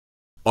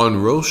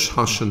On Rosh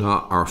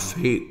Hashanah, our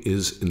fate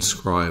is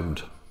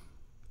inscribed,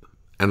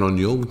 and on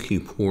Yom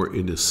Kippur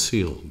it is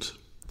sealed.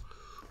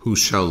 Who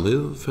shall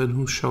live and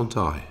who shall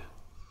die?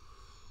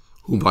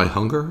 Who by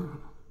hunger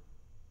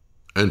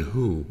and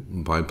who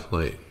by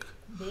plague?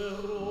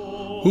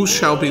 Who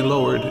shall be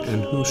lowered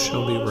and who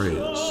shall be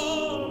raised?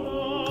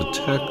 The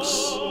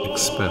text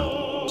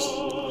expounds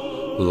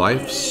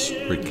life's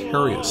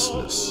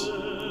precariousness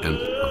and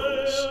perils.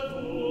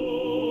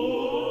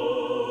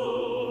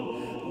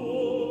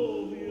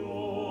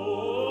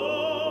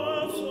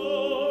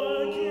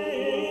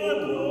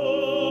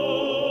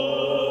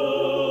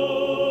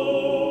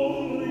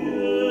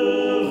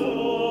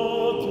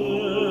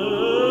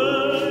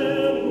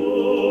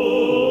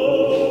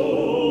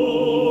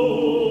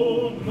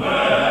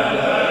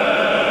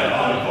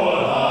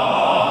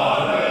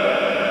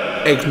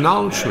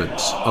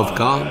 Acknowledgements of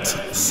God's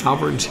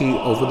sovereignty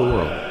over the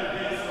world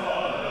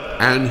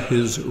and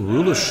His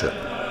rulership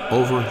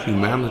over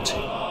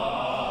humanity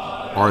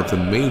are the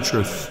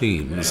major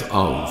themes of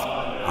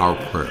our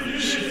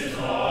prayers.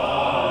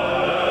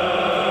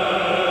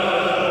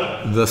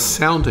 The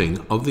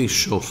sounding of the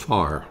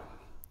shofar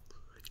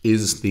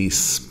is the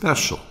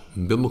special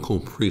biblical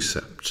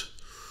precept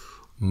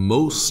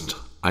most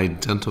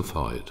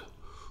identified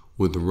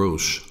with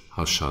Rosh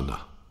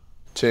Hashanah.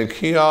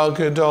 Tekiah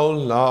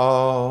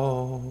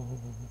Gedolah.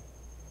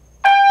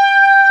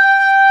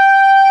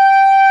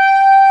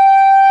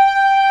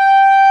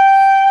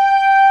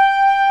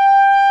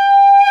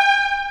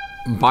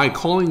 By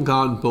calling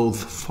God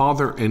both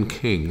Father and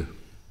King,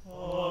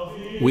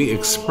 we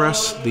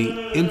express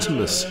the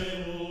intimacy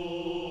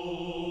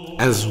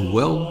as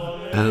well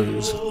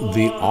as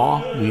the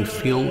awe we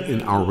feel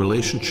in our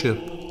relationship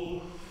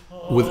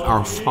with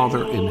our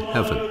Father in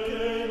heaven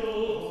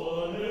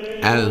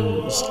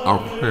as our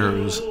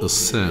prayers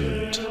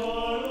ascend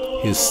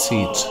His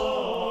seat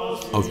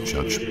of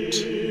judgment.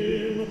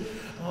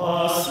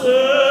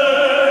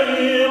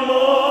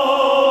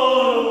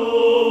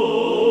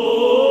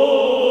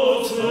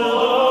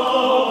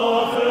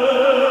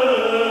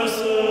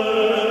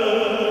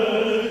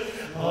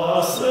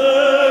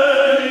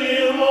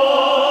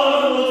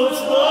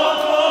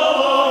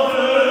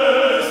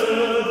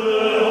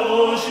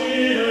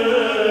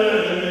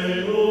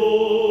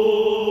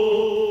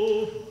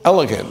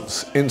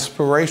 Elegance,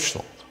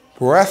 inspirational,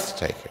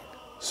 breathtaking,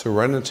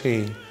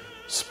 serenity,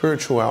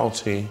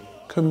 spirituality,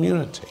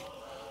 community.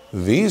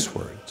 These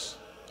words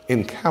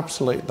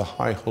encapsulate the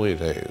High Holy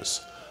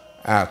Days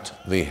at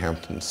the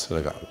Hampton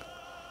Synagogue.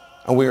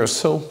 And we are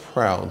so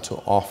proud to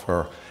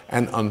offer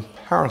an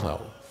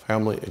unparalleled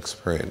family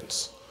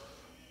experience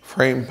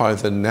framed by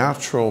the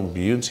natural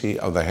beauty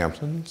of the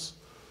Hamptons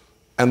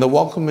and the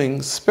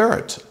welcoming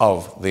spirit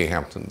of the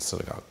Hampton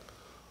Synagogue.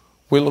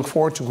 We look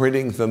forward to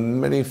greeting the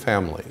many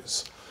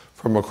families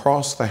from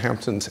across the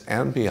Hamptons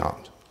and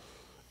beyond,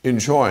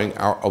 enjoying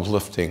our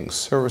uplifting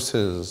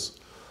services,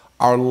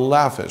 our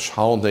lavish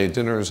holiday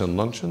dinners and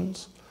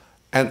luncheons,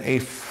 and a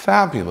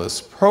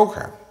fabulous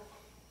program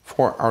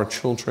for our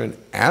children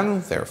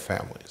and their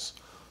families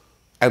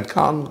at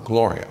God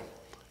Gloria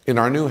in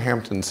our new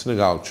Hampton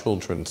Synagogue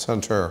Children's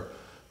Center,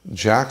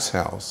 Jack's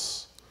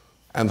House,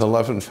 and the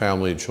Levin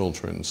Family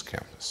Children's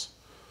Campus.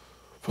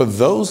 For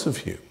those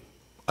of you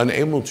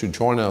unable to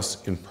join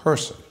us in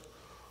person,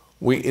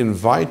 we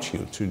invite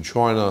you to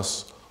join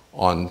us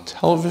on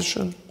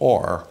television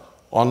or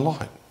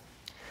online.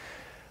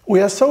 We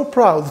are so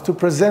proud to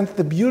present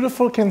the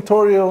beautiful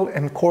cantorial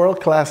and choral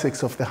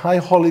classics of the High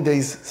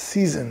Holidays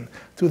season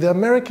to the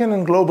American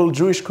and global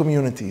Jewish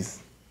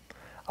communities.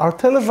 Our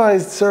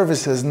televised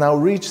services now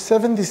reach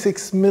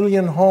 76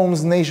 million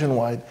homes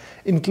nationwide,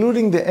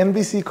 including the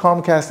NBC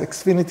Comcast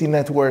Xfinity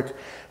network,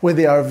 where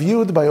they are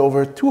viewed by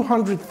over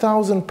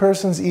 200,000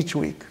 persons each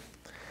week.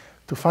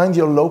 To find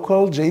your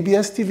local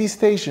JBS TV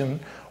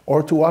station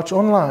or to watch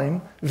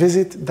online,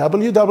 visit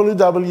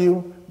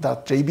www.jbstv.org.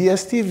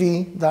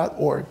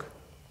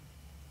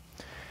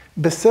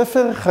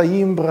 בספר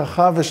חיים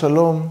ברכה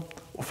ושלום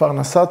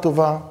ופרנסה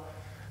טובה,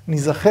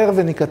 נזכר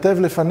וניכתב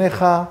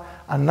לפניך,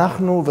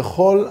 אנחנו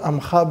וכל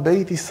עמך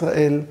בית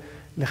ישראל,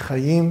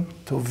 לחיים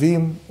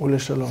טובים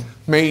ולשלום.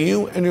 May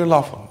you and your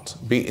loved ones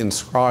be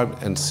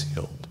inscribed and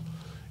sealed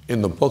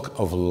in the book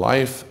of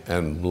life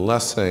and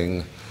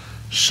blessing.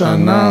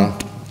 שנה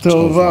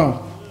טובה.